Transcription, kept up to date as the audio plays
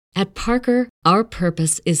At Parker, our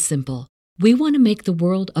purpose is simple. We want to make the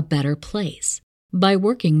world a better place by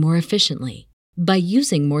working more efficiently, by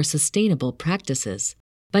using more sustainable practices,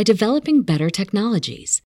 by developing better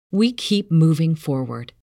technologies. We keep moving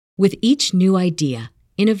forward. With each new idea,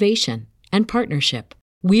 innovation, and partnership,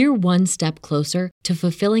 we're one step closer to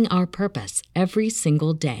fulfilling our purpose every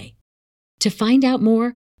single day. To find out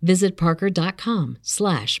more, visit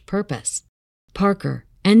parker.com/purpose. Parker,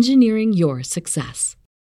 engineering your success.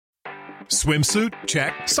 Swimsuit?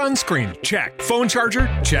 Check. Sunscreen? Check. Phone charger?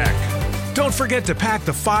 Check. Don't forget to pack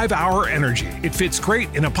the 5-Hour Energy. It fits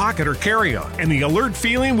great in a pocket or carry-on, and the alert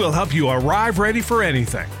feeling will help you arrive ready for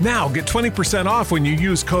anything. Now get 20% off when you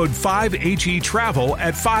use code 5HETRAVEL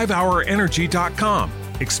at 5hourenergy.com.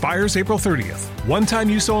 Expires April 30th. One-time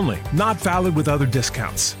use only. Not valid with other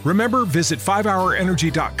discounts. Remember, visit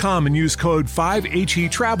 5hourenergy.com and use code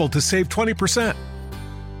 5HETRAVEL to save 20%.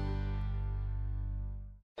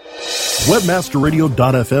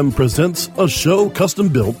 Webmasterradio.fm presents a show custom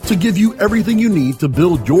built to give you everything you need to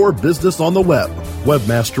build your business on the web.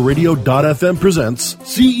 Webmasterradio.fm presents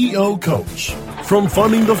CEO Coach. From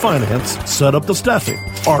funding to finance, set up to staffing,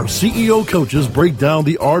 our CEO coaches break down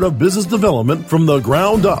the art of business development from the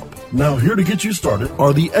ground up. Now, here to get you started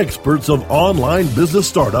are the experts of online business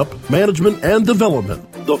startup, management, and development,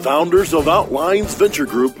 the founders of Outlines Venture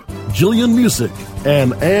Group, Jillian Music,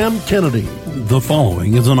 and Ann Kennedy. The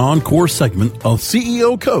following is an encore segment of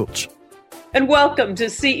CEO Coach. And welcome to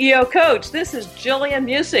CEO Coach. This is Jillian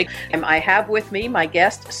Music. And I have with me my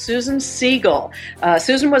guest, Susan Siegel.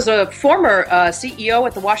 Susan was a former CEO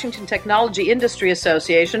at the Washington Technology Industry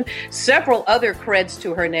Association. Several other creds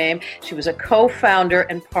to her name. She was a co-founder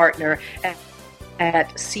and partner at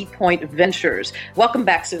Seapoint Ventures. Welcome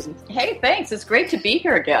back, Susan. Hey, thanks. It's great to be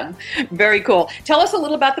here again. Very cool. Tell us a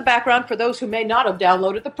little about the background for those who may not have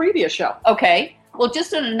downloaded the previous show. Okay. Well,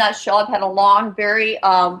 just in a nutshell, I've had a long, very,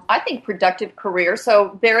 I think, productive career.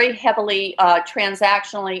 So very heavily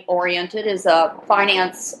transactionally oriented as a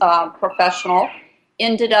finance professional.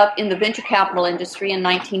 Ended up in the venture capital industry in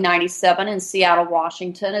 1997 in Seattle,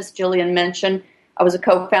 Washington. As Jillian mentioned, I was a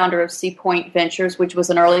co-founder of Seapoint Ventures, which was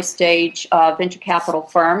an early-stage venture capital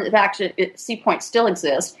firm. Seapoint still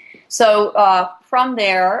exists. So from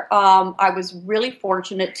there, I was really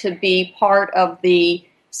fortunate to be part of the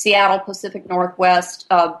Seattle Pacific Northwest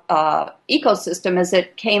ecosystem as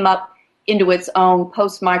it came up into its own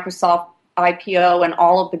post-Microsoft IPO and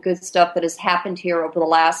all of the good stuff that has happened here over the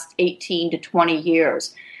last 18 to 20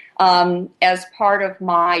 years. As part of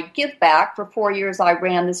my give back, for 4 years I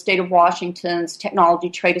ran the state of Washington's Technology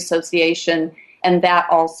Trade Association, and that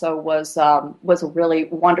also was a really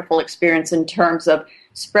wonderful experience in terms of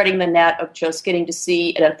spreading the net of just getting to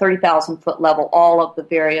see at a 30,000-foot level all of the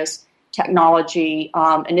various technology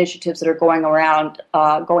initiatives that are going on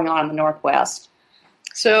in the Northwest.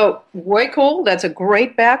 So, way cool. That's a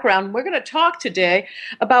great background. We're going to talk today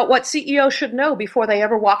about what CEOs should know before they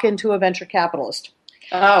ever walk into a venture capitalist.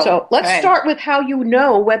 So let's start with how you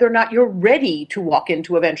know whether or not you're ready to walk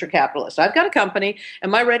into a venture capitalist. I've got a company.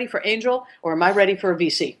 Am I ready for angel or am I ready for a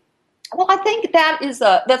VC? Well, I think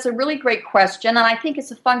that's a really great question, and I think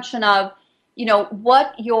it's a function of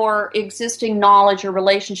what your existing knowledge or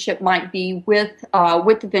relationship might be with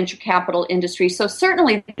the venture capital industry. So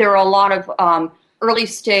certainly there are a lot of early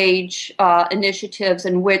stage initiatives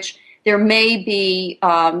in which there may be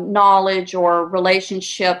knowledge or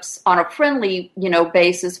relationships on a friendly,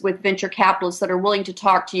 basis with venture capitalists that are willing to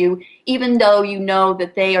talk to you, even though you know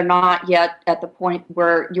that they are not yet at the point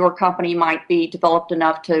where your company might be developed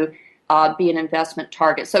enough to be an investment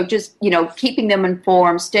target. So just, keeping them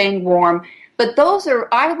informed, staying warm. But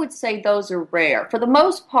I would say those are rare. For the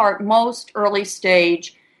most part, most early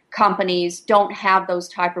stage companies don't have those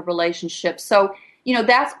type of relationships. So,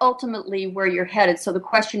 that's ultimately where you're headed. So the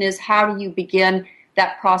question is, how do you begin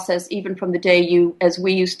that process even from the day you, as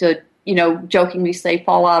we used to, jokingly say,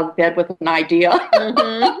 fall out of bed with an idea?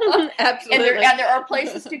 Mm-hmm. Absolutely. And there are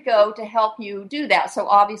places to go to help you do that. So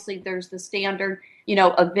obviously there's the standard,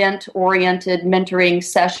 event-oriented mentoring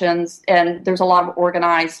sessions, and there's a lot of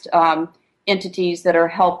organized entities that are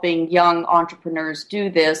helping young entrepreneurs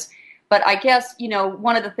do this. But I guess,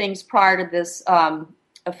 one of the things prior to this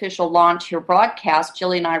official launch here broadcast,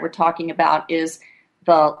 Jillian and I were talking about is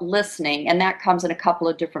the listening, and that comes in a couple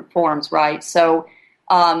of different forms, right? So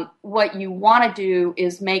what you want to do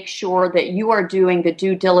is make sure that you are doing the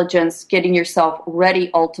due diligence, getting yourself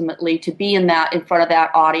ready ultimately to be in front of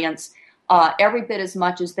that audience every bit as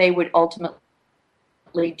much as they would ultimately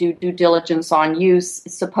do due diligence on you,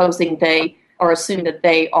 supposing they or assume that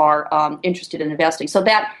they are interested in investing. So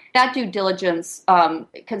that due diligence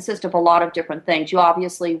consists of a lot of different things. You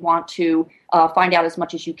obviously want to find out as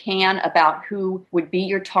much as you can about who would be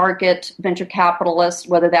your target venture capitalist,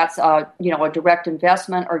 whether that's a direct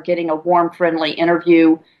investment or getting a warm, friendly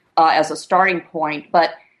interview as a starting point.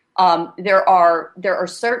 But there are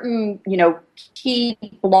certain key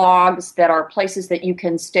blogs that are places that you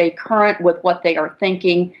can stay current with what they are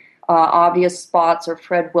thinking. Obvious spots are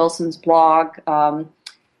Fred Wilson's blog,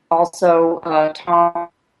 also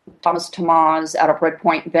Thomas Tomaz out of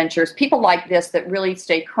Redpoint Ventures. People like this that really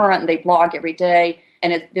stay current and they blog every day,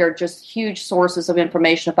 and they're just huge sources of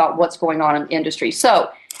information about what's going on in the industry. So,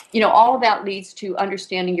 all of that leads to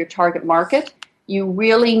understanding your target market. You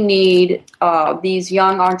really need, these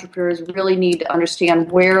young entrepreneurs really need to understand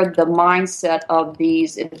where the mindset of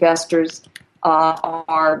these investors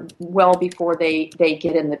are well before they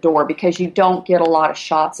get in the door, because you don't get a lot of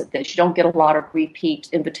shots at this. You don't get a lot of repeat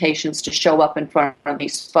invitations to show up in front of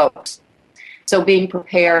these folks. So being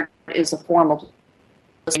prepared is a form of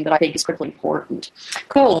listening that I think is critically important.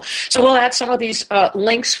 Cool. So we'll add some of these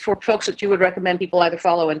links for folks that you would recommend people either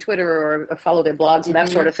follow on Twitter or follow their blogs and that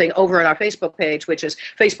sort of thing over on our Facebook page, which is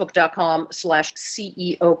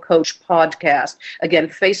facebook.com/CEO Coach Podcast. Again,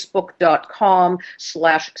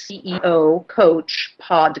 facebook.com/CEO Coach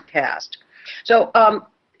Podcast. So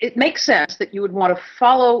it makes sense that you would want to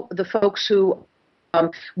follow the folks who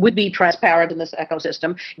would be transparent in this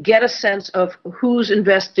ecosystem, get a sense of who's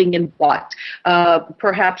investing in what,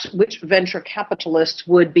 perhaps which venture capitalists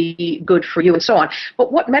would be good for you, and so on.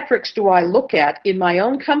 But what metrics do I look at in my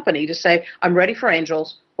own company to say I'm ready for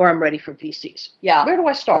angels or I'm ready for VCs? Yeah. Where do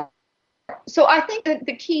I start? So I think that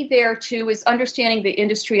the key there, too, is understanding the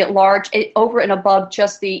industry at large, over and above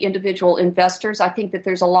just the individual investors. I think that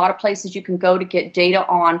there's a lot of places you can go to get data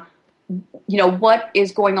on what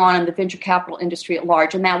is going on in the venture capital industry at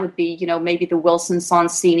large. And that would be, maybe the Wilson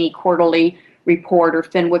Sonsini quarterly report, or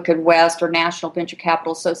Fenwick and West, or National Venture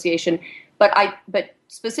Capital Association. But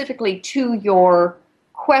specifically to your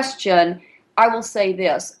question, I will say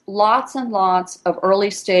this. Lots and lots of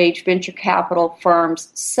early stage venture capital firms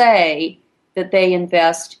say that they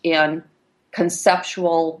invest in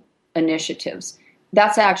conceptual initiatives.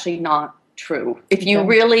 That's actually not true. If you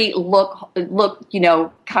really look,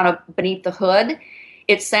 kind of beneath the hood,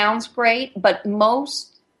 it sounds great, but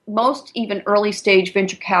most even early stage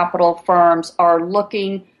venture capital firms are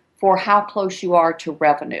looking for how close you are to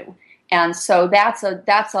revenue. And so that's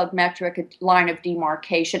a metric, a line of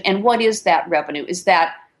demarcation. And what is that revenue? Is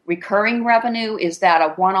that recurring revenue? Is that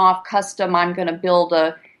a one-off custom? I'm going to build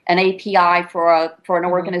an API for an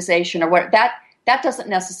organization, or what? That doesn't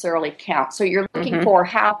necessarily count. So you're looking for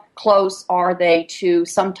how close are they to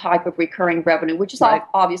some type of recurring revenue, which is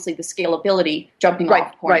obviously the scalability jumping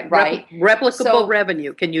off point, right? Replicable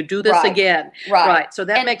revenue. Can you do this again? Right. So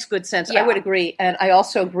that makes good sense. Yeah. I would agree. And I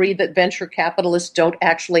also agree that venture capitalists don't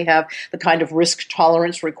actually have the kind of risk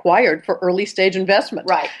tolerance required for early stage investment.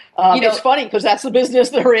 Right. It's funny because that's the business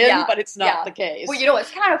they're in, but it's not the case. Well,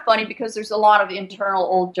 it's kind of funny because there's a lot of internal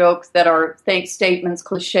old jokes that are statements,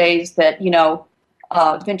 cliches that,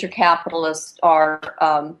 venture capitalists are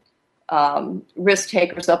risk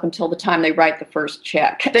takers up until the time they write the first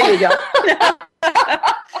check. There you go.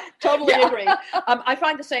 Totally agree. I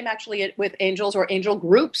find the same actually with angels or angel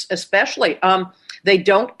groups especially. They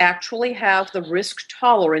don't actually have the risk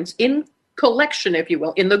tolerance in collection, if you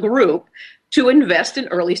will, in the group to invest in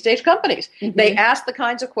early stage companies. Mm-hmm. They ask the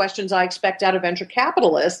kinds of questions I expect out of venture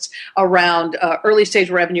capitalists around early stage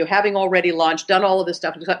revenue, having already launched, done all of this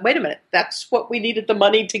stuff. And it's like, wait a minute, that's what we needed the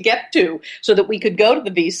money to get to so that we could go to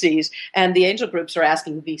the VCs. And the angel groups are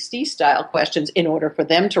asking VC style questions in order for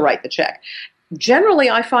them to write the check. Generally,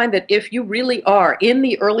 I find that if you really are in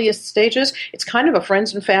the earliest stages, it's kind of a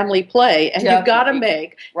friends and family play, and you've got to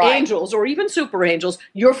make angels or even super angels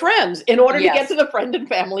your friends in order to get to the friend and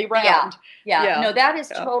family round. Yeah. No, that is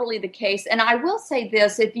totally the case. And I will say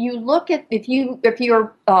this: if you're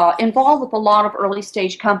involved with a lot of early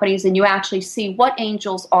stage companies, and you actually see what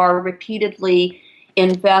angels are repeatedly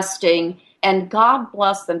investing, and God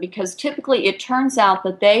bless them, because typically it turns out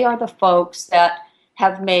that they are the folks that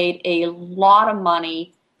have made a lot of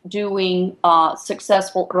money doing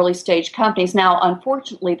successful early stage companies. Now,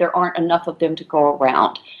 unfortunately, there aren't enough of them to go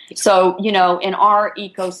around. So, in our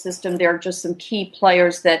ecosystem, there are just some key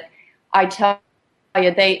players that I tell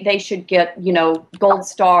you they should get, gold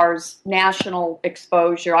stars, national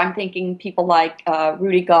exposure. I'm thinking people like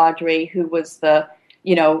Rudy Gaudry, who was the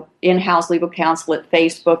in-house legal counsel at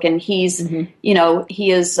Facebook, and he's,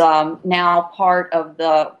 he is now part of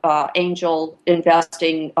the angel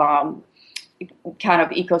investing kind of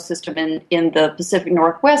ecosystem in the Pacific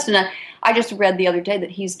Northwest. And I just read the other day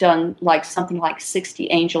that he's done something like 60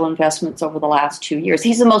 angel investments over the last 2 years.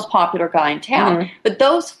 He's the most popular guy in town. Mm-hmm. But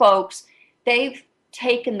those folks, they've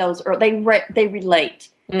taken those, or they relate.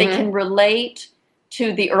 Mm-hmm. They can relate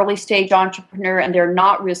to the early stage entrepreneur, and they're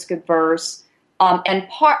not risk averse. And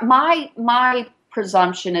my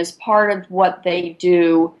presumption is part of what they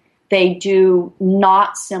do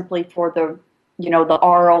not simply for the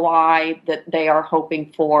ROI that they are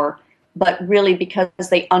hoping for, but really because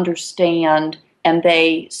they understand and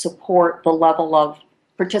they support the level of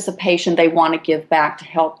participation they want to give back to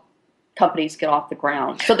help companies get off the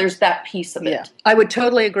ground. So there's that piece of it. Yeah, I would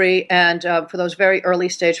totally agree. And for those very early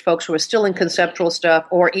stage folks who are still in conceptual stuff,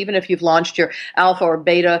 or even if you've launched your alpha or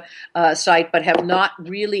beta site but have not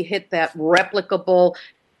really hit that replicable,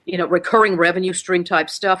 recurring revenue stream type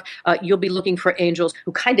stuff, you'll be looking for angels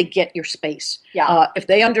who kind of get your space. Yeah. If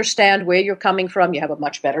they understand where you're coming from, you have a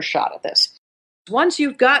much better shot at this. Once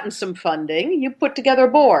you've gotten some funding, you put together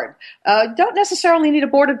a board. Don't necessarily need a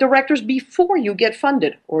board of directors before you get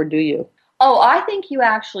funded, or do you? Oh, I think you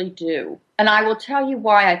actually do. And I will tell you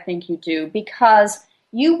why I think you do. Because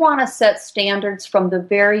you want to set standards from the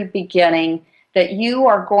very beginning that you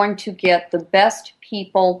are going to get the best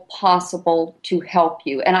people possible to help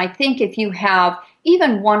you. And I think if you have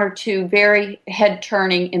even one or two very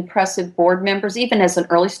head-turning, impressive board members, even as an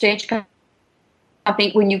early stage company,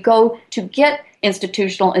 when you go to get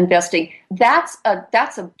institutional investing, that's a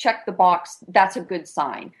check the box. That's a good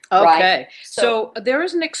sign. Okay. Right? So there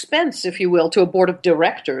is an expense, if you will, to a board of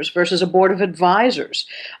directors versus a board of advisors.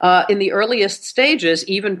 In the earliest stages,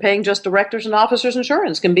 even paying just directors and officers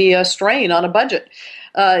insurance can be a strain on a budget.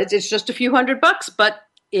 It's just a few $100, but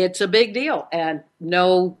it's a big deal, and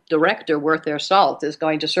no director worth their salt is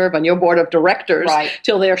going to serve on your board of directors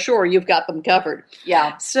till they're sure you've got them covered.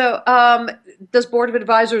 Yeah. So does board of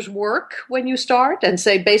advisors work when you start and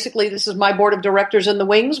say, basically, this is my board of directors in the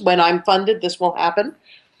wings. When I'm funded, this will happen?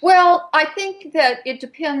 Well, I think that it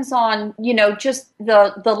depends on, just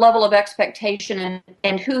the level of expectation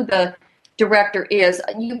and who the director is.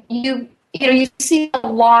 You see a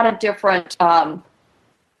lot of different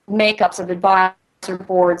makeups of advisors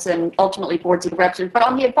boards and ultimately boards of directors. But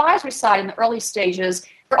on the advisory side, in the early stages,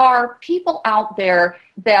 there are people out there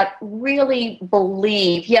that really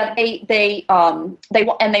believe, they want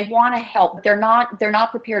to help. They're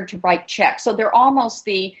not prepared to write checks. So they're almost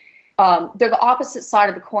they're the opposite side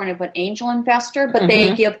of the coin of an angel investor, but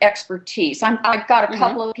they give expertise. I've got a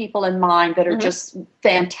couple of people in mind that are just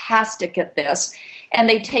fantastic at this. And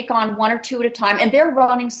they take on one or two at a time, and they're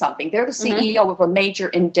running something. They're the CEO of a major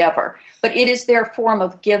endeavor, but it is their form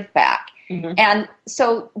of give back. And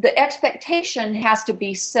so the expectation has to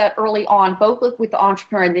be set early on, both with the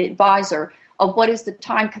entrepreneur and the advisor, of what is the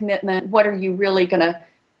time commitment, what are you really going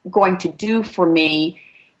to do for me,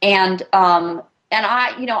 and I'm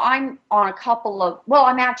on a couple of,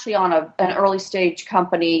 I'm actually on an early stage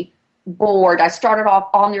company board. I started off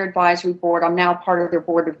on their advisory board. I'm now part of their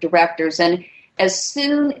board of directors, and as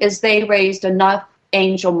soon as they raised enough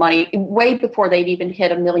angel money, way before they'd even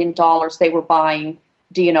hit $1 million, they were buying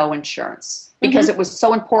D&O insurance because it was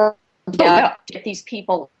so important to get these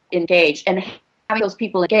people engaged. And having those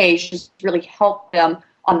people engaged just really helped them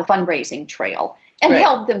on the fundraising trail and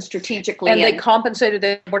helped them strategically. And they compensated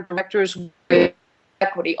their board directors with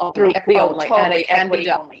equity only. Through equity only. Totally equity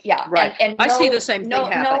only. Yeah. Right. And I see the same thing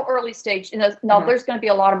happen. No early stage. There's going to be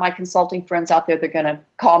a lot of my consulting friends out there that are going to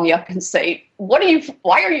call me up and say, why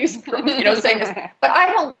are you saying this? But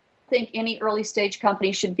I don't think any early stage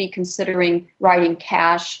company should be considering writing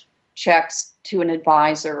cash checks to an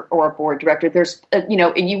advisor or a board director. There's, and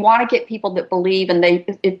you want to get people that believe, and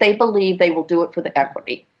if they believe, they will do it for the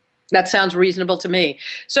equity. That sounds reasonable to me.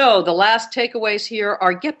 So the last takeaways here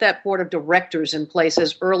are get that board of directors in place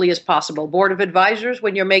as early as possible. Board of advisors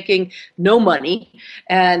when you're making no money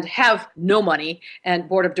and have no money, and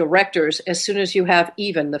board of directors as soon as you have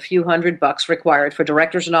even the few $100 required for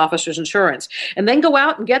directors and officers insurance. And then go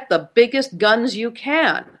out and get the biggest guns you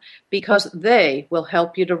can, because they will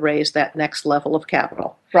help you to raise that next level of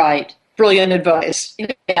capital. Right. Brilliant advice.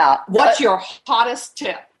 Yeah. What's your hottest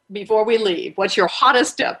tip? Before we leave, what's your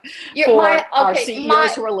hottest tip for our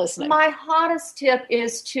CEOs who are listening? My hottest tip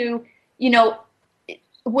is to,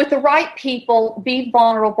 with the right people, be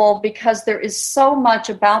vulnerable, because there is so much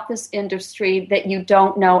about this industry that you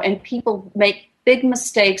don't know, and people make big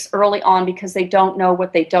mistakes early on because they don't know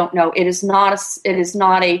what they don't know. It is not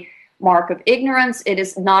a mark of ignorance. It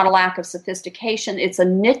is not a lack of sophistication. It's a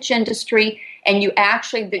niche industry, and you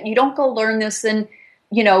don't go learn this in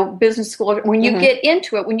business school, when you get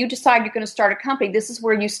into it, when you decide you're going to start a company, this is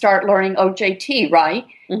where you start learning OJT, right?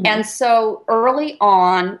 Mm-hmm. And so early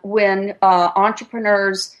on, when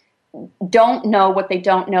entrepreneurs don't know what they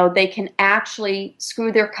don't know, they can actually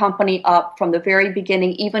screw their company up from the very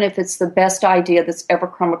beginning, even if it's the best idea that's ever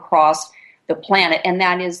come across the planet. And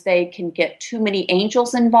that is, they can get too many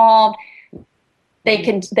angels involved. They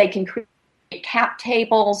can create cap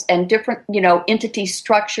tables and different, entity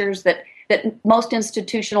structures that most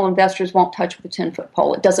institutional investors won't touch with a 10-foot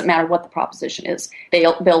pole. It doesn't matter what the proposition is.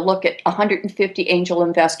 They'll look at 150 angel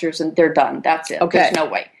investors and they're done. That's it. Okay. There's no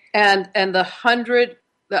way. And the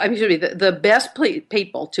best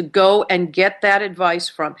people to go and get that advice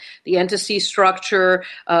from, the entity structure,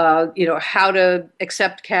 how to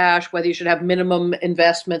accept cash, whether you should have minimum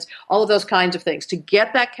investments, all of those kinds of things, to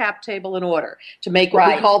get that cap table in order, to make what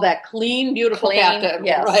we call that clean, beautiful cap table,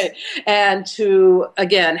 yes. Right? And to,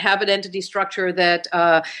 again, have an entity structure that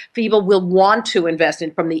people will want to invest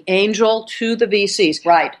in, from the angel to the VCs.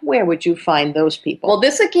 Right. Where would you find those people? Well,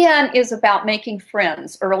 this, again, is about making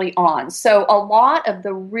friends early on. So a lot of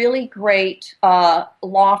the really great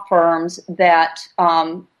law firms that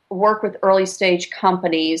work with early stage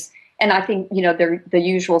companies, and I think they're the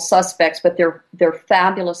usual suspects, but they're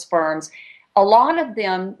fabulous firms. A lot of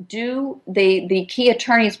them do, the key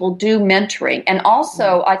attorneys will do mentoring, and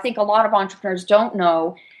also I think a lot of entrepreneurs don't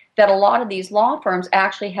know that a lot of these law firms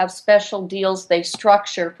actually have special deals they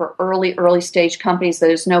structure for early stage companies.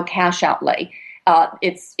 There's no cash outlay.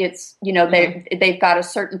 They've got a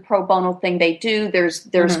certain pro bono thing they do.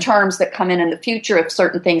 There's terms that come in the future if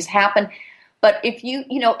certain things happen. But if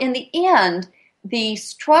in the end, the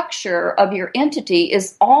structure of your entity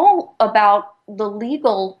is all about the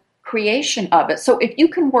legal creation of it. So if you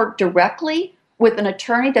can work directly with an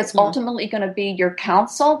attorney that's ultimately going to be your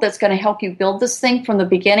counsel, that's going to help you build this thing from the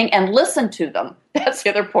beginning, and listen to them. That's the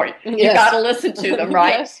other point. Yes. You got to listen to them,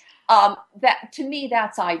 right? Yes. That, to me,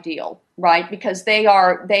 that's ideal, right? Because they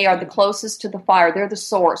are the closest to the fire. They're the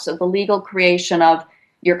source of the legal creation of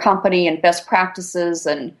your company and best practices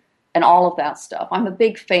and all of that stuff. I'm a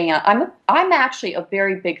big fan. I'm actually a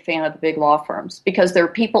very big fan of the big law firms, because there are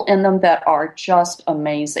people in them that are just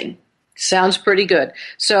amazing. Sounds pretty good.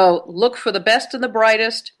 So look for the best and the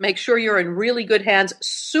brightest. Make sure you're in really good hands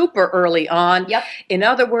super early on. Yep. In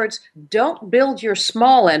other words, don't build your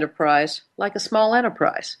small enterprise like a small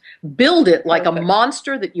enterprise. Build it like a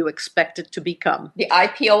monster that you expect it to become. The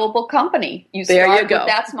IPO-able company. There you go.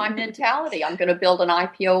 That's my mentality. I'm going to build an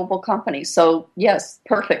IPO-able company. So, yes,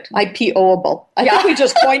 perfect. IPO-able. I think we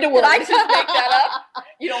just coined a word. Did I just make that up?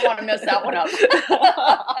 You don't want to mess that one up.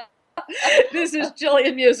 This is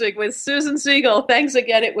Jillian Muessig with Susan Siegel. Thanks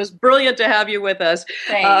again. It was brilliant to have you with us.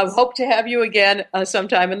 Thanks. Hope to have you again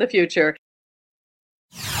sometime in the future.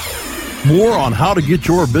 More on how to get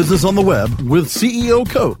your business on the web with CEO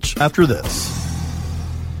Coach after this.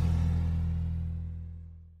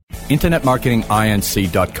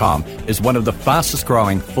 InternetMarketingINC.com is one of the fastest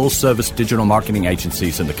growing full-service digital marketing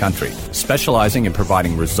agencies in the country, specializing in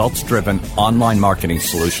providing results-driven online marketing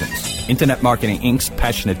solutions. Internet Marketing Inc.'s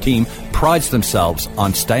passionate team prides themselves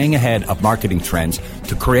on staying ahead of marketing trends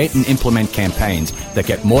to create and implement campaigns that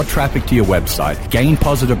get more traffic to your website, gain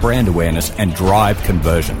positive brand awareness, and drive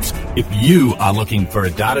conversions. If you are looking for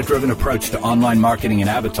a data-driven approach to online marketing and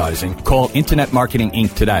advertising, call Internet Marketing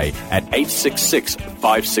Inc. today at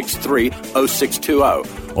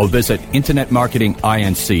 866-563-0620 or visit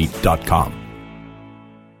InternetMarketingINC.com.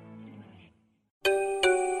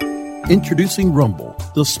 Introducing Rumble,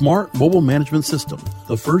 the smart mobile management system,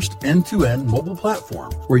 the first end-to-end mobile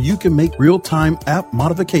platform where you can make real-time app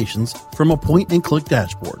modifications from a point-and-click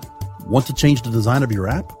dashboard. Want to change the design of your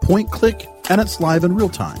app? Point-click, and it's live in real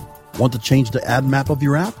time. Want to change the ad map of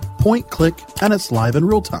your app? Point-click, and it's live in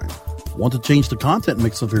real time. Want to change the content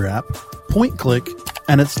mix of your app? Point-click,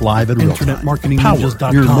 and it's live in real time.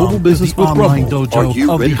 InternetMarketingNinjas.com, your mobile business with online Rumble.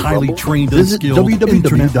 dojo of the highly trained and Visit skilled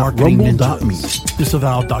www.rumble.me.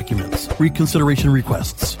 Disavow documents, reconsideration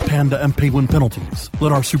requests, Panda and Penguin penalties.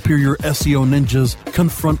 Let our superior SEO ninjas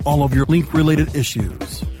confront all of your link-related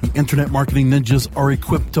issues. The Internet Marketing Ninjas are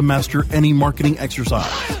equipped to master any marketing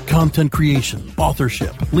exercise, content creation,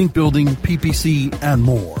 authorship, link building, PPC, and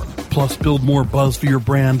more. Plus, build more buzz for your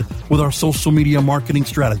brand with our social media marketing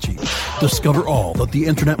strategy. Discover all that the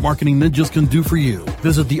Internet Marketing Ninjas can do for you.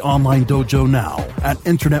 Visit the online dojo now at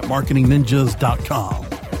InternetMarketingNinjas.com.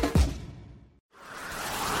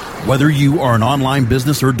 Whether you are an online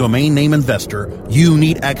business or domain name investor, you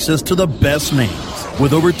need access to the best names.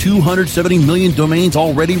 With over 270 million domains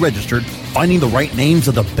already registered, finding the right names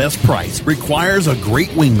at the best price requires a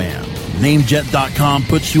great wingman. Namejet.com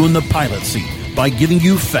puts you in the pilot seat by giving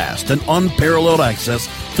you fast and unparalleled access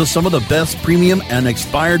to some of the best premium and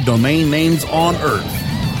expired domain names on earth.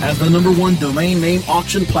 As the #1 domain name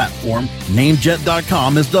auction platform,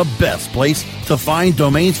 Namejet.com is the best place to find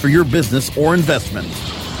domains for your business or investment.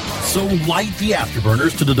 So light the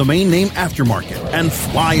afterburners to the domain name aftermarket and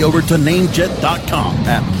fly over to Namejet.com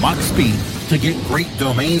at Mach speed to get great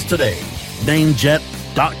domains today.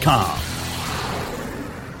 Namejet.com.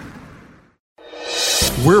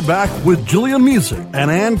 We're back with Jillian Music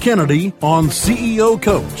and Ann Kennedy on CEO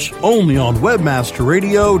Coach, only on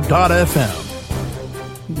WebmasterRadio.fm.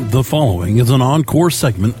 The following is an encore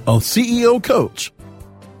segment of CEO Coach.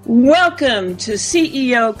 Welcome to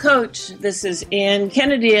CEO Coach. This is Ann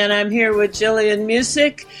Kennedy, and I'm here with Jillian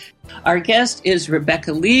Music. Our guest is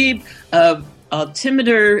Rebecca Lieb of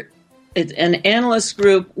Altimeter, an analyst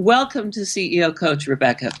group. Welcome to CEO Coach,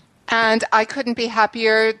 Rebecca. And I couldn't be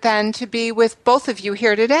happier than to be with both of you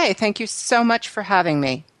here today. Thank you so much for having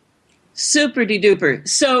me. Super-de-duper.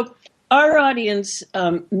 So our audience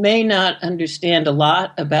may not understand a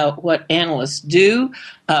lot about what analysts do,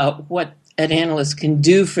 what an analyst can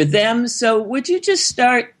do for them. So would you just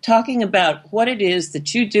start talking about what it is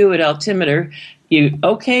that you do at Altimeter? You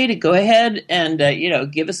okay to go ahead and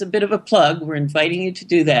give us a bit of a plug? We're inviting you to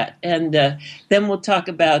do that, and then we'll talk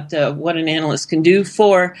about what an analyst can do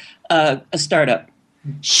for a startup.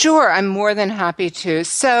 Sure, I'm more than happy to.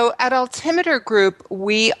 So at Altimeter Group,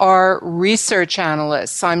 we are research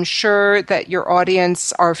analysts. I'm sure that your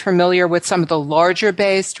audience are familiar with some of the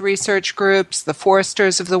larger-based research groups, the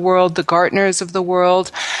Forresters of the world, the Gartners of the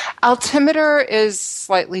world. Altimeter is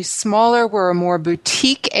slightly smaller. We're a more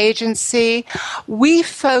boutique agency. We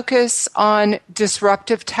focus on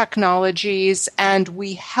disruptive technologies, and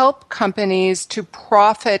we help companies to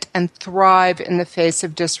profit and thrive in the face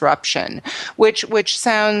of disruption, which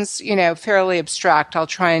sounds, fairly abstract. I'll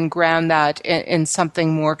try and ground that in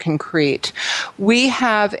something more concrete. We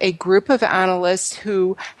have a group of analysts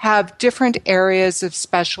who have different areas of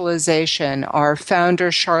specialization. Our founder,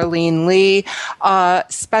 Charlene Lee,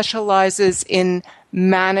 specializes in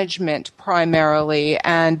management primarily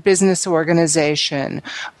and business organization.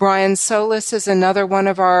 Brian Solis is another one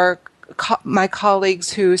of my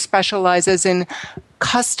colleagues who specializes in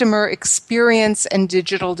customer experience and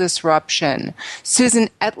digital disruption. Susan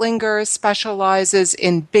Ettlinger specializes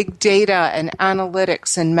in big data and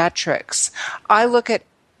analytics and metrics. I look at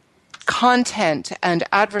content and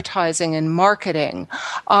advertising and marketing.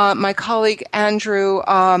 My colleague Andrew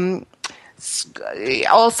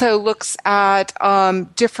also looks at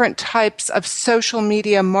different types of social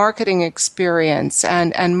media marketing experience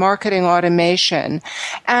and marketing automation.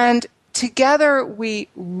 And together, we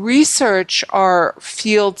research our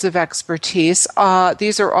fields of expertise.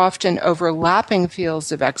 These are often overlapping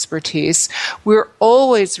fields of expertise. We're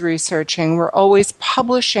always researching. We're always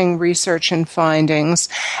publishing research and findings.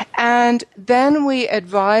 And then we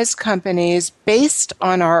advise companies, based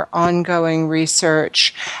on our ongoing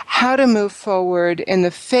research, how to move forward in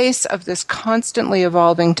the face of this constantly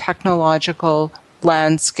evolving technological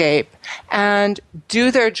landscape and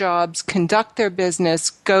do their jobs, conduct their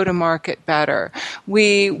business, go to market better.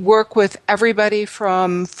 We work with everybody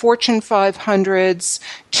from Fortune 500s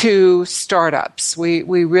to startups. We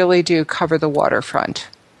really do cover the waterfront.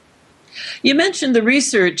 You mentioned the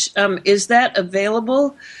research. Is that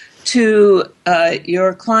available to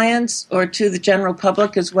your clients or to the general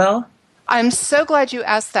public as well? I'm so glad you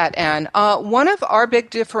asked that, Anne. One of our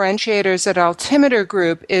big differentiators at Altimeter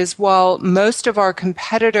Group is while most of our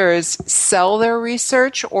competitors sell their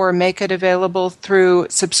research or make it available through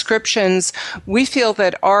subscriptions, we feel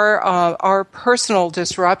that our personal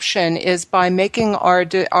disruption is by making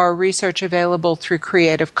our research available through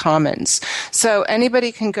Creative Commons. So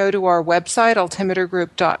anybody can go to our website,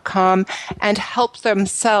 altimetergroup.com, and help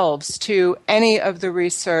themselves to any of the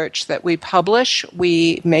research that we publish.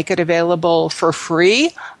 We make it available for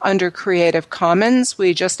free under Creative Commons.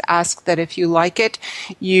 We just ask that if you like it,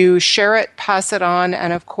 you share it, pass it on,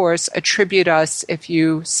 and of course, attribute us if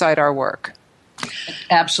you cite our work.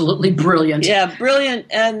 Absolutely brilliant. Yeah, brilliant.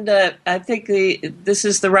 And I think this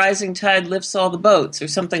is the rising tide lifts all the boats, or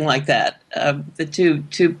something like that,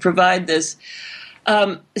 to provide this.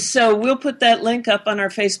 So we'll put that link up on our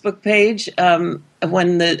Facebook page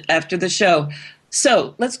after the show.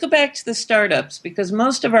 So let's go back to the startups, because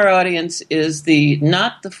most of our audience is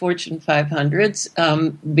not the Fortune 500s,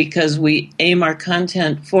 because we aim our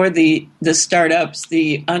content for the startups,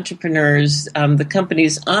 the entrepreneurs, the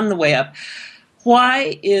companies on the way up.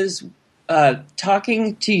 Why is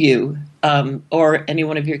talking to you or any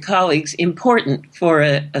one of your colleagues important for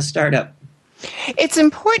a startup? It's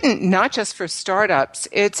important not just for startups.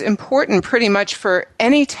 It's important pretty much for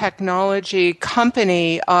any technology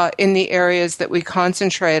company in the areas that we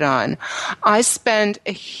concentrate on. I spend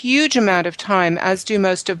a huge amount of time, as do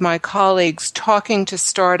most of my colleagues, talking to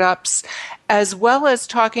startups as well as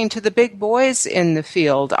talking to the big boys in the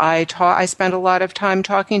field. I spend a lot of time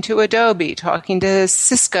talking to Adobe, talking to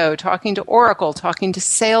Cisco, talking to Oracle, talking to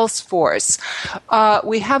Salesforce.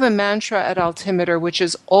 We have a mantra at Altimeter, which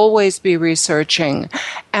is always be researching.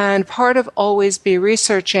 And part of always be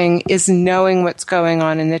researching is knowing what's going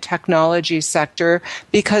on in the technology sector,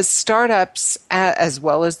 because startups, as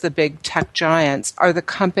well as the big tech giants, are the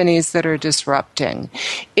companies that are disrupting.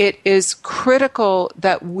 It is critical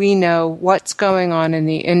that we know what's going on in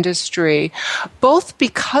the industry, both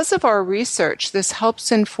because of our research, this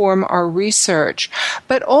helps inform our research,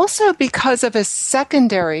 but also because of a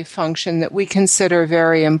secondary function that we consider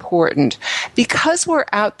very important. Because we're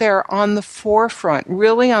out there on the forefront,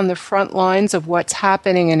 really on the front lines of what's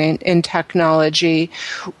happening in technology,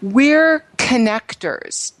 we're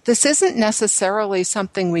connectors. This isn't necessarily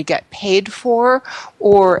something we get paid for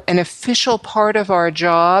or an official part of our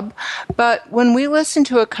job, but when we listen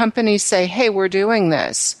to a company say, hey, we're doing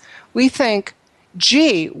this, we think,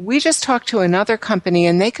 gee, we just talked to another company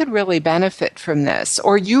and they could really benefit from this,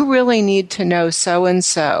 or you really need to know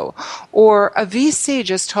so-and-so, or a VC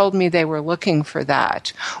just told me they were looking for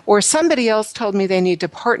that, or somebody else told me they need to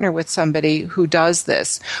partner with somebody who does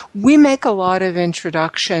this. We make a lot of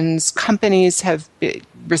introductions. Companies have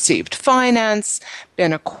received finance,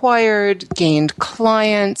 been acquired, gained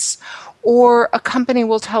clients, or a company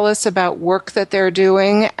will tell us about work that they're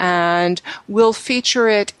doing and we'll feature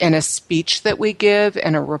it in a speech that we give,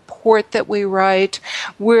 in a report that we write.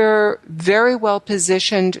 We're very well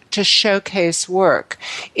positioned to showcase work.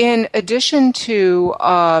 In addition to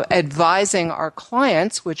advising our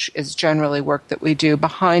clients, which is generally work that we do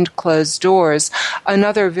behind closed doors,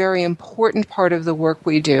 another very important part of the work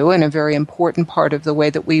we do and a very important part of the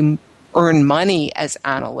way that we earn money as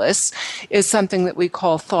analysts is something that we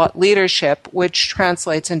call thought leadership, which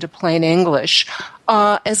translates into plain English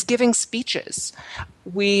as giving speeches.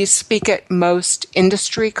 We speak at most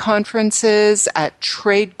industry conferences, at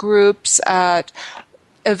trade groups, at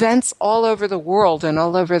events all over the world and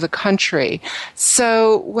all over the country.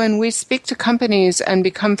 So when we speak to companies and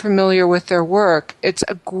become familiar with their work, it's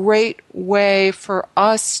a great way for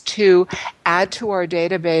us to add to our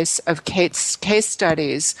database of case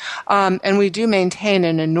studies. And we do maintain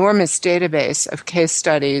an enormous database of case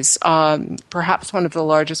studies, perhaps one of the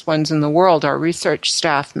largest ones in the world. Our research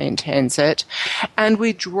staff maintains it. And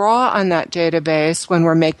we draw on that database when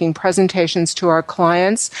we're making presentations to our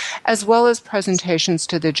clients, as well as presentations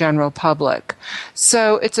to the general public.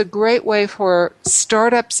 So it's a great way for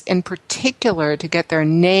startups in particular to get their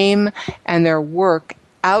name and their work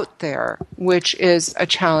out there, which is a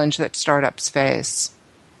challenge that startups face.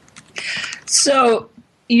 So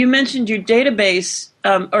you mentioned your database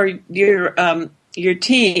or your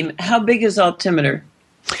team. How big is Altimeter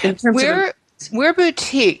in terms of? We're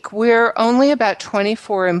boutique. We're only about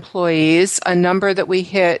 24 employees, a number that we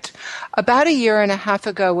hit about a year and a half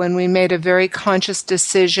ago when we made a very conscious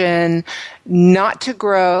decision not to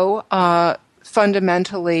grow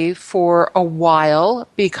fundamentally for a while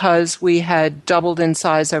because we had doubled in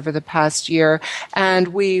size over the past year, and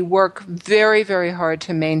we work very, very hard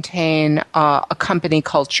to maintain a company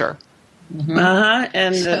culture. Mm-hmm.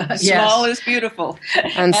 And small is beautiful.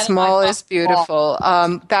 And small is beautiful.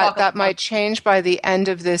 That might change by the end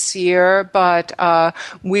of this year, but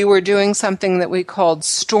we were doing something that we called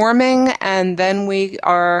storming, and then we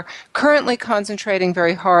are currently concentrating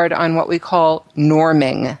very hard on what we call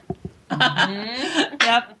norming.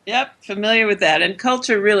 Mm-hmm. Yep, familiar with that. And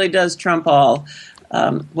culture really does trump all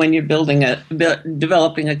when you're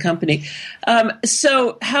developing a company.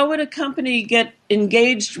 So how would a company get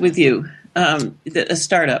engaged with you? A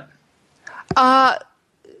startup?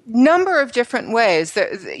 Number of different ways.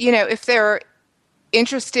 If they're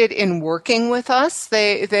interested in working with us,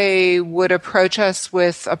 they would approach us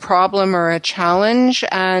with a problem or a challenge,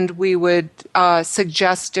 and we would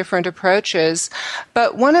suggest different approaches.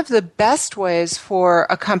 But one of the best ways for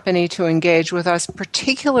a company to engage with us,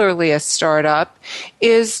 particularly a startup,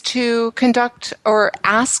 is to conduct or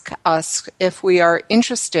ask us if we are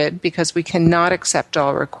interested, because we cannot accept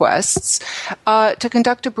all requests, to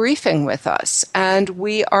conduct a briefing with us. And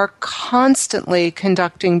we are constantly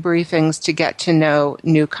conducting briefings to get to know know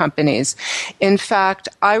new companies. In fact,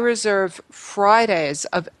 I reserve Fridays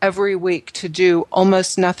of every week to do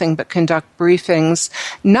almost nothing but conduct briefings,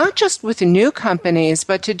 not just with new companies,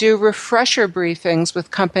 but to do refresher briefings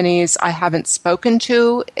with companies I haven't spoken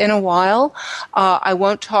to in a while. I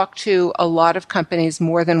won't talk to a lot of companies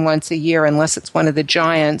more than once a year unless it's one of the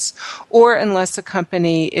giants, or unless a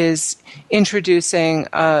company is introducing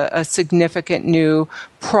a significant new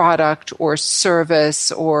product or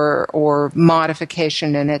service or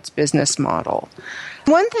modification in its business model.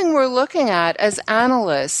 One thing we're looking at as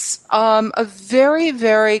analysts, a very,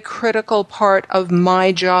 very critical part of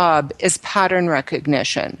my job is pattern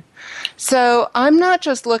recognition. So I'm not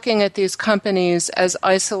just looking at these companies as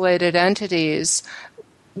isolated entities,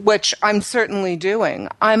 which I'm certainly doing.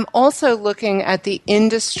 I'm also looking at the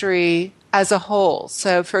industry as a whole.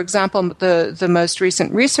 So, for example, the most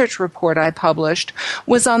recent research report I published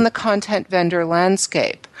was on the content vendor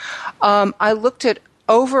landscape. I looked at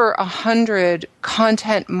over 100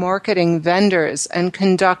 content marketing vendors and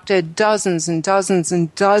conducted dozens and dozens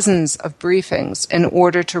and dozens of briefings in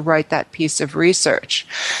order to write that piece of research.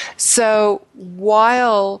 So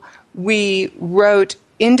while we wrote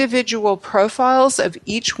individual profiles of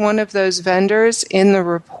each one of those vendors in the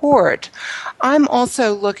report, I'm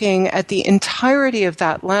also looking at the entirety of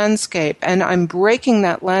that landscape, and I'm breaking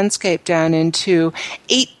that landscape down into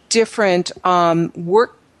 8 different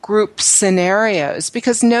work group scenarios,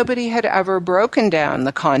 because nobody had ever broken down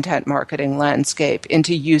the content marketing landscape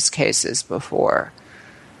into use cases before.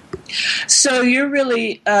 So you're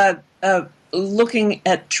really looking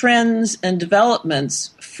at trends and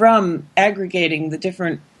developments from aggregating the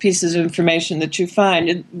different pieces of information that you find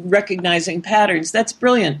and recognizing patterns. That's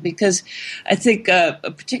brilliant, because I think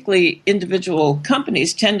particularly individual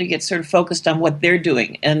companies tend to get sort of focused on what they're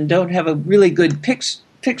doing and don't have a really good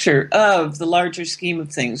picture of the larger scheme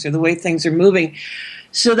of things or the way things are moving.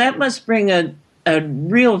 So that must bring a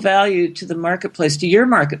real value to the marketplace, to your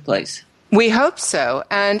marketplace. We hope so.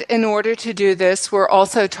 And in order to do this, we're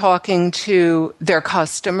also talking to their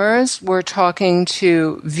customers. We're talking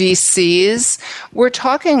to VCs. We're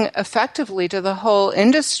talking effectively to the whole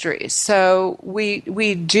industry. So we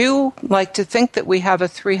do like to think that we have a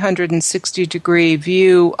 360-degree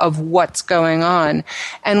view of what's going on.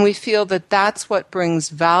 And we feel that that's what brings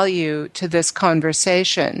value to this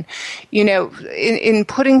conversation. You know, in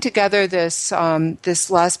putting together this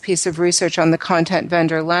last piece of research on the content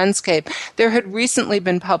vendor landscape, there had recently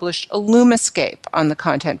been published a Lumascape on the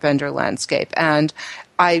content vendor landscape, and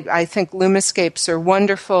I think Lumascapes are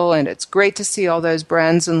wonderful, and it's great to see all those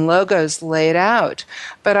brands and logos laid out.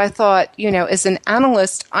 But I thought, you know, as an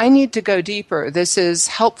analyst, I need to go deeper. This is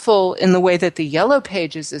helpful in the way that the Yellow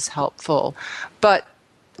Pages is helpful, but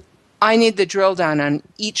I need the drill down on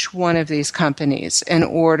each one of these companies in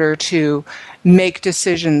order to make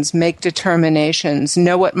decisions, make determinations,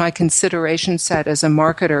 know what my consideration set as a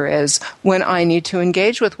marketer is when I need to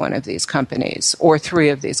engage with one of these companies, or 3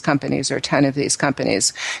 of these companies, or 10 of these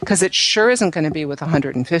companies, because it sure isn't going to be with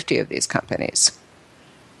 150 of these companies.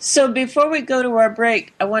 So before we go to our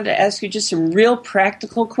break, I wanted to ask you just some real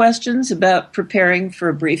practical questions about preparing for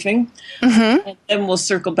a briefing. Mm-hmm. And then we'll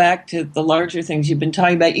circle back to the larger things you've been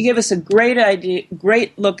talking about. You gave us a great idea,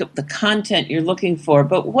 great look at the content you're looking for,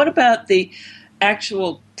 but what about the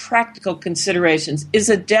actual practical considerations? Is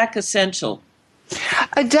a deck essential?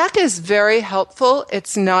 A deck is very helpful.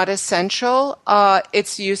 It's not essential.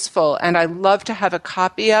 It's useful, and I love to have a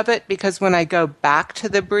copy of it, because when I go back to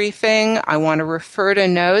the briefing, I want to refer to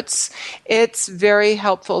notes. It's very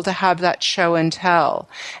helpful to have that show and tell.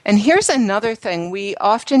 And here's another thing. We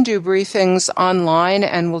often do briefings online,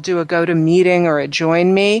 and we'll do a GoToMeeting or a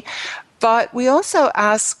Join Me. But we also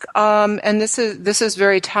ask, and this is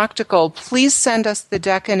very tactical, please send us the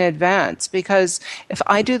deck in advance, because if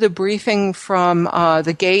I do the briefing from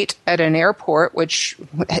the gate at an airport, which,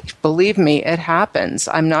 believe me, it happens,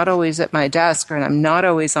 I'm not always at my desk, and I'm not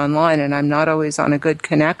always online, and I'm not always on a good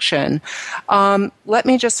connection, let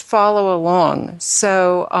me just follow along.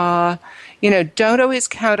 So, don't always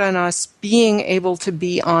count on us being able to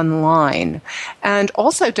be online. And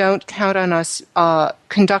also don't count on us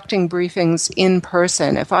conducting briefings in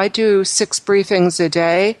person. If I do 6 briefings a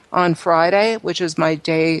day on Friday, which is my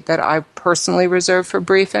day that I personally reserve for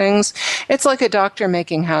briefings, it's like a doctor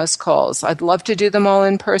making house calls. I'd love to do them all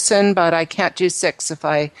in person, but I can't do 6 if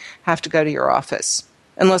I have to go to your office,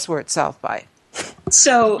 unless we're at South by.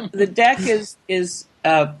 So the deck is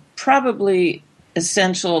probably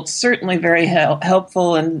essential. It's certainly very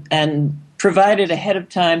helpful and provided ahead of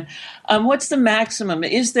time. What's the maximum?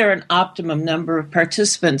 Is there an optimum number of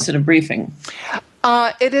participants in a briefing?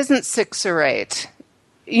 It isn't 6 or 8.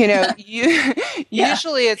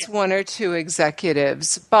 Usually it's one or two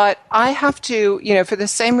executives, but I have to, for the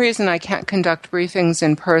same reason I can't conduct briefings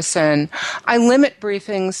in person, I limit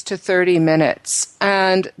briefings to 30 minutes.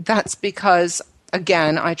 And that's because,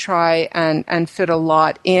 again, I try and fit a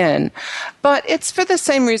lot in. But it's for the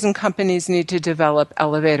same reason companies need to develop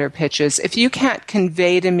elevator pitches. If you can't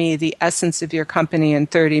convey to me the essence of your company in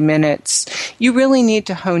 30 minutes, you really need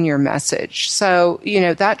to hone your message. So,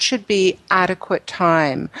 that should be adequate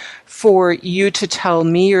time for you to tell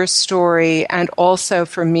me your story and also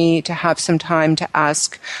for me to have some time to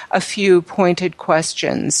ask a few pointed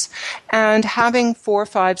questions. And having 4,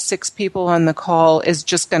 5, 6 people on the call is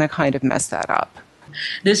just going to kind of mess that up.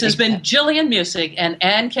 This has been Jillian Muessig and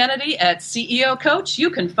Ann Kennedy at CEO Coach. You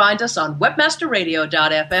can find us on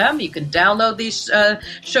webmasterradio.fm. You can download these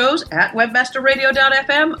shows at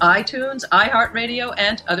webmasterradio.fm, iTunes, iHeartRadio,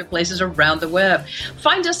 and other places around the web.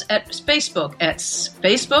 Find us at Facebook at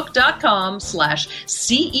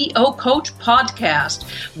facebook.com/CEO Coach Podcast.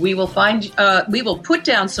 We will put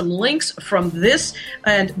down some links from this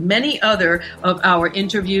and many other of our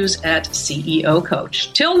interviews at CEO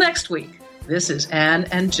Coach. Till next week. This is Ann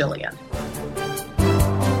and Jillian.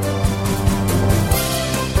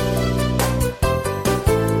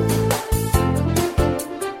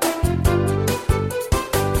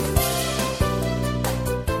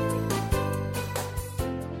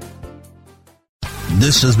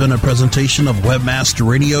 This has been a presentation of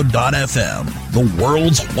WebmasterRadio.fm, the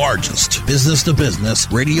world's largest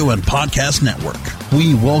business-to-business radio and podcast network.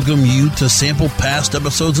 We welcome you to sample past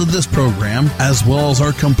episodes of this program, as well as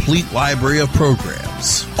our complete library of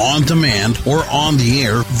programs, on demand or on the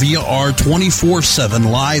air via our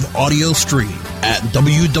 24/7 live audio stream at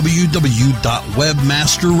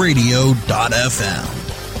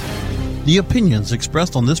www.webmasterradio.fm. The opinions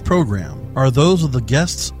expressed on this program are those of the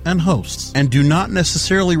guests and hosts and do not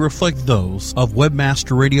necessarily reflect those of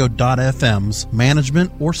WebmasterRadio.fm's management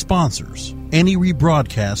or sponsors. Any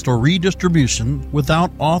rebroadcast or redistribution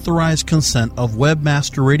without authorized consent of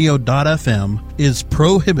WebmasterRadio.fm is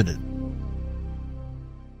prohibited.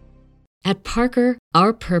 At Parker,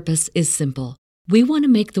 our purpose is simple. We want to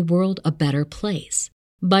make the world a better place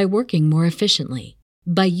by working more efficiently,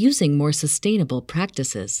 by using more sustainable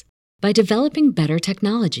practices, by developing better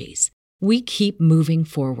technologies. We keep moving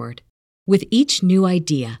forward. With each new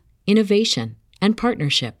idea, innovation, and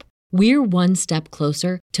partnership, we're one step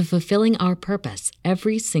closer to fulfilling our purpose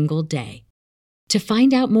every single day. To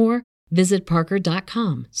find out more, visit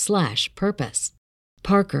parker.com/purpose.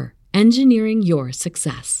 Parker, engineering your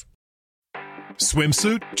success.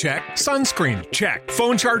 Swimsuit? Check. Sunscreen? Check.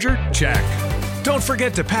 Phone charger? Check. Don't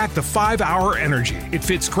forget to pack the 5-Hour Energy. It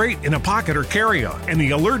fits great in a pocket or carry-on, and the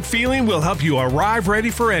alert feeling will help you arrive ready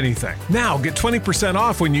for anything. Now get 20%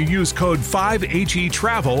 off when you use code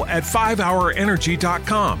 5HETRAVEL at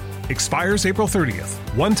 5hourenergy.com. Expires April 30th.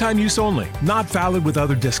 One-time use only. Not valid with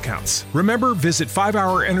other discounts. Remember, visit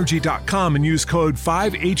 5hourenergy.com and use code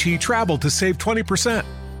 5HETRAVEL to save 20%.